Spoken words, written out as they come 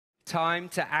time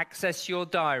to access your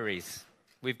diaries.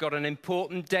 We've got an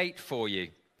important date for you,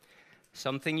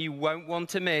 something you won't want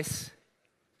to miss.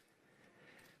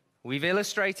 We've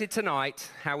illustrated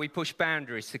tonight how we push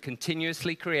boundaries to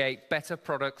continuously create better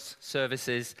products,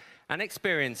 services, and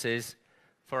experiences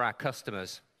for our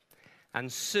customers.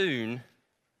 And soon,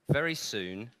 very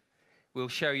soon, we'll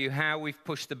show you how we've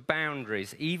pushed the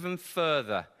boundaries even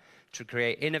further to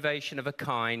create innovation of a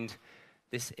kind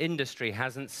this industry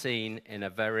hasn't seen in a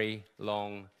very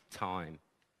long time.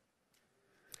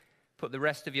 Put the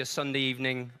rest of your Sunday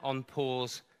evening on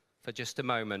pause for just a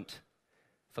moment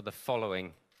for the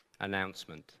following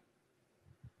announcement.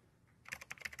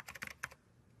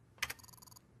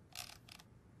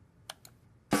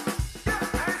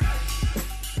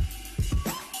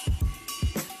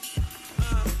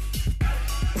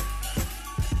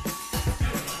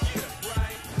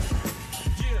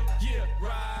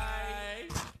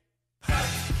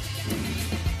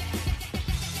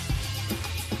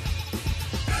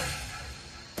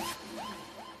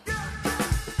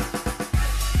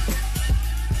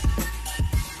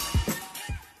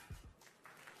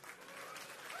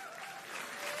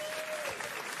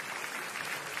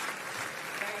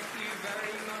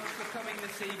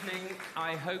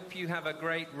 I hope you have a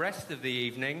great rest of the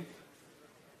evening,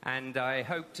 and I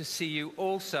hope to see you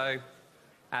also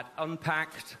at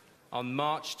Unpacked on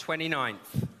March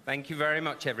 29th. Thank you very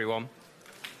much, everyone.